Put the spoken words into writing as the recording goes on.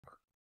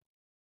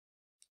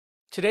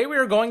Today we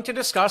are going to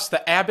discuss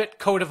the Abbott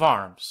coat of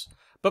arms.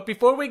 But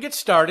before we get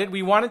started,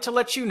 we wanted to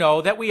let you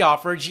know that we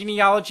offer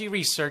genealogy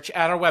research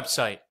at our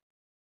website.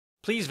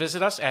 Please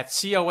visit us at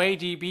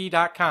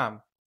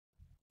coadb.com.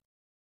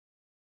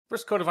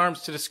 First coat of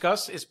arms to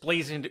discuss is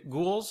blazoned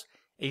gules,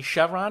 a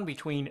chevron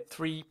between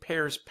three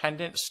pairs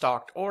pendant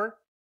stalked or.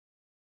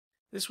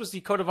 This was the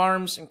coat of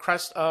arms and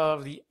crest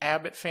of the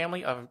Abbott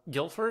family of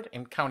Guildford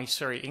in County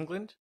Surrey,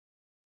 England.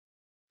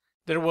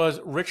 There was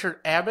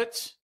Richard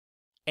Abbott,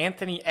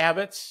 Anthony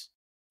Abbott,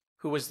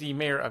 who was the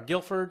mayor of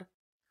Guildford,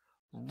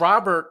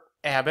 Robert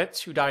Abbott,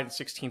 who died in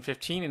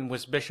 1615 and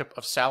was Bishop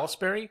of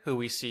Salisbury, who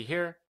we see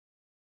here,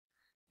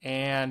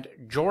 and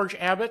George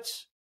Abbott,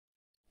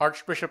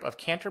 Archbishop of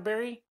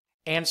Canterbury,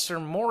 and Sir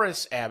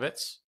Maurice Abbott,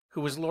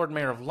 who was Lord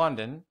Mayor of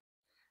London.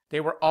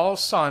 They were all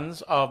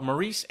sons of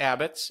Maurice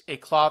Abbott, a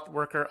cloth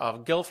worker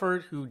of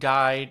Guildford, who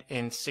died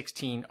in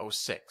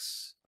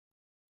 1606.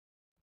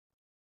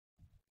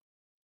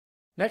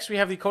 Next, we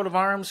have the coat of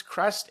arms,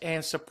 crest,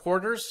 and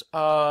supporters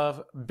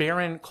of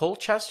Baron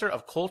Colchester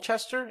of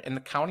Colchester in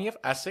the county of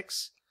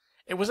Essex.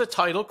 It was a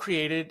title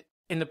created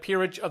in the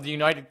peerage of the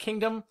United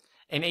Kingdom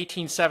in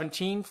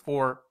 1817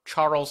 for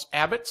Charles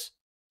Abbott,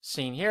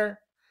 seen here,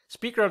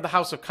 Speaker of the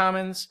House of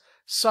Commons,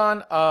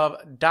 son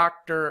of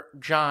Dr.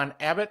 John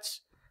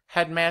Abbott,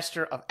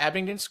 headmaster of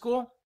Abingdon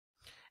School,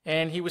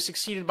 and he was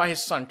succeeded by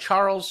his son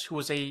Charles, who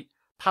was a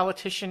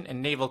politician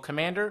and naval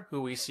commander,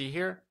 who we see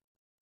here.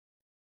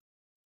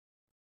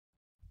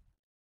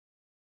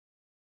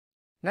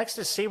 Next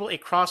is sable, a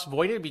cross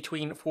voided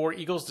between four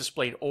eagles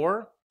displayed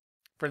or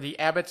for the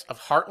Abbots of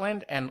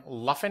Hartland and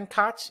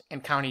Luffencott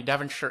in County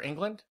Devonshire,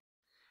 England.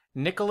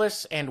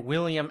 Nicholas and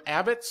William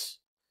Abbots,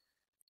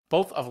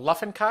 both of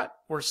Luffencott,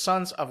 were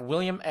sons of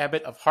William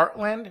Abbott of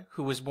Hartland,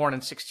 who was born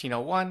in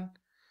 1601.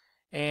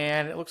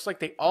 And it looks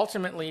like they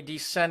ultimately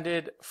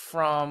descended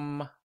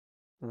from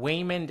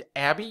Waymond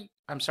Abbott,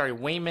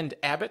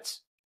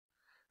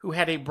 who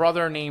had a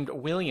brother named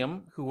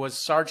William, who was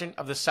Sergeant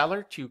of the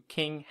Cellar to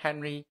King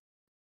Henry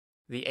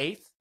VIII,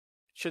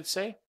 should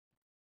say.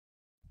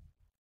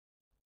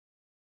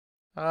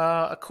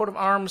 A coat of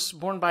arms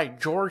borne by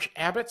George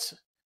Abbott,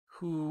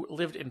 who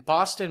lived in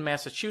Boston,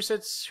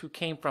 Massachusetts, who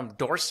came from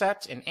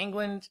Dorset in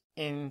England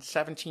in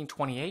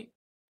 1728.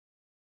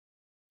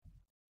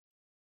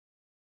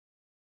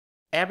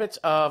 Abbott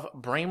of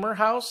Bramer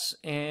House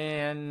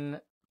in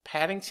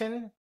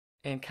Paddington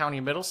in County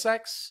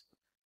Middlesex.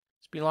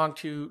 This belonged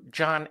to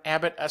John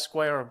Abbott,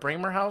 Esquire of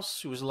Bramer House,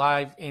 who was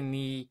alive in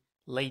the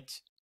late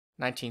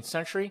 19th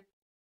century.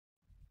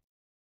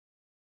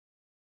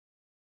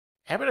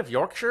 Abbott of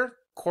Yorkshire,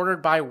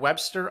 quartered by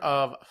Webster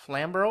of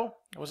Flamborough.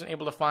 I wasn't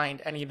able to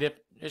find any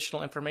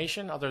additional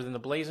information other than the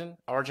blazon,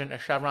 argent, a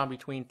chevron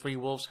between three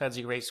wolves' heads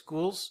erased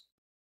gules.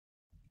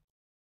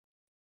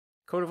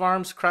 Coat of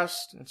arms,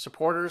 crest, and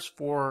supporters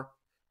for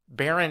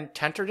Baron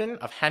Tenterden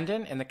of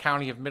Hendon in the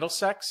county of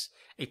Middlesex,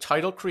 a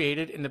title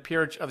created in the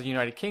peerage of the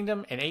United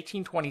Kingdom in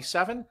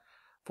 1827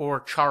 for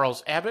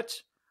Charles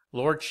Abbott,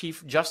 Lord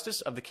Chief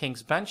Justice of the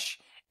King's Bench,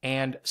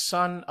 and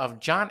son of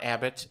John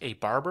Abbott, a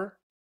barber.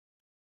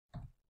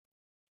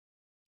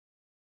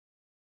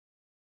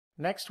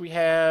 Next, we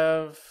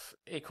have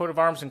a coat of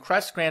arms and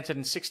crest granted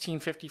in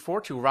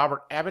 1654 to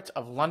Robert Abbott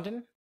of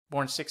London,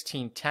 born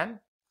 1610.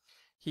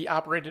 He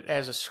operated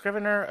as a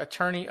scrivener,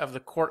 attorney of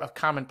the Court of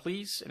Common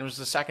Pleas, and was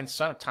the second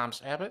son of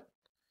Thomas Abbott.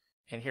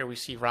 And here we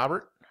see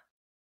Robert.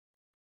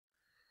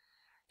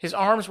 His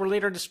arms were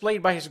later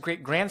displayed by his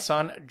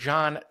great-grandson,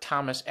 John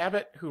Thomas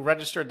Abbott, who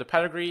registered the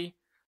pedigree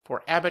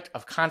for Abbot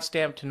of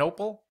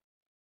Constantinople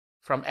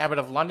from Abbot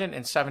of London in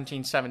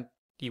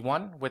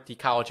 1771 with the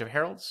College of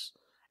Heralds.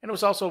 And it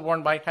was also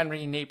worn by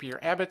Henry Napier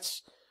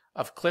Abbott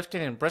of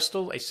Clifton in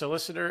Bristol, a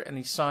solicitor, and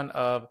the son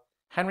of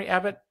Henry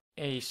Abbott,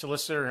 a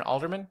solicitor and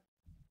alderman.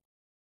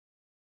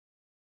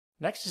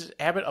 Next is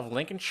Abbott of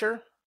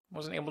Lincolnshire.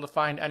 Wasn't able to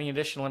find any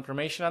additional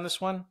information on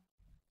this one.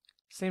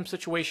 Same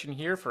situation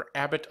here for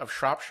Abbott of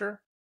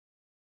Shropshire.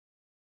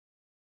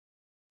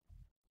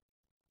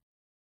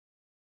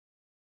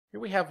 Here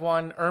we have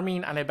one,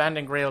 ermine on a band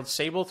engrailed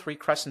sable, three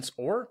crescents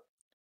or.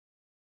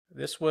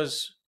 This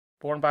was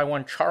borne by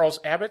one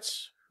Charles Abbott,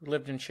 who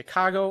lived in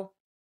Chicago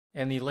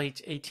in the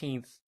late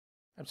 19th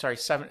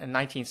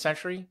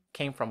century,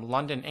 came from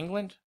London,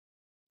 England.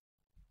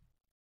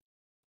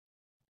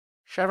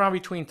 Chevron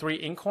between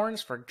three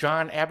inkhorns for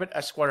John Abbott,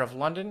 Esquire of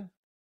London,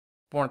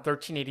 born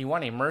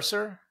 1381, a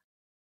mercer.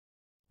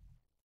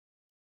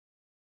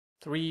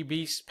 Three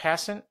beasts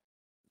passant,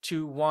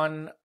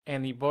 2-1,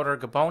 and the Border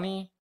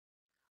Gaboni.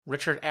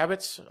 Richard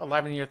Abbott,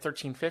 alive in the year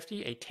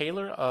 1350, a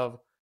tailor of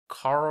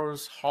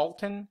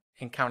Carshalton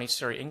in County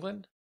Surrey,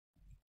 England.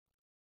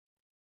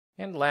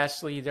 And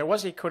lastly, there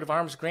was a coat of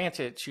arms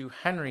granted to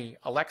Henry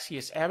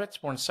Alexius Abbott,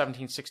 born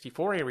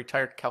 1764, a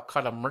retired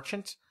Calcutta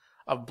merchant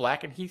of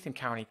Blackheath in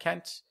County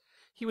Kent.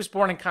 He was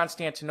born in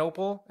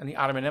Constantinople in the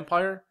Ottoman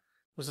Empire,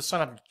 was the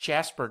son of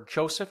Jasper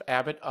Joseph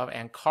Abbott of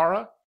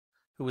Ankara,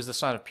 who was the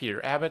son of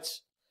Peter Abbott.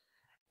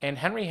 And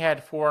Henry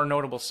had four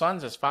notable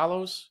sons as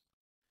follows: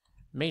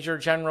 Major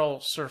General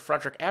Sir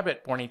Frederick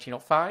Abbott, born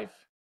 1805.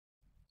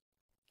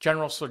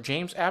 General Sir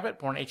James Abbott,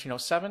 born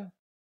 1807.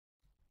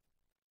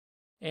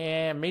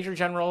 And Major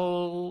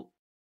General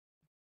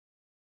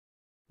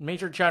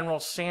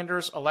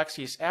Sanders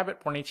Alexius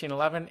Abbott, born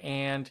 1811,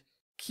 and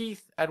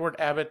Keith Edward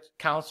Abbott,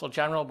 Consul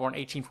General, born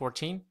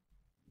 1814.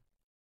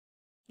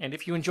 And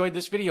if you enjoyed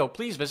this video,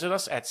 please visit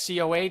us at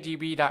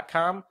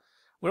coadb.com,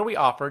 where we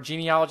offer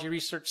genealogy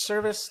research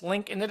service.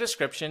 Link in the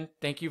description.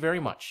 Thank you very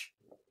much.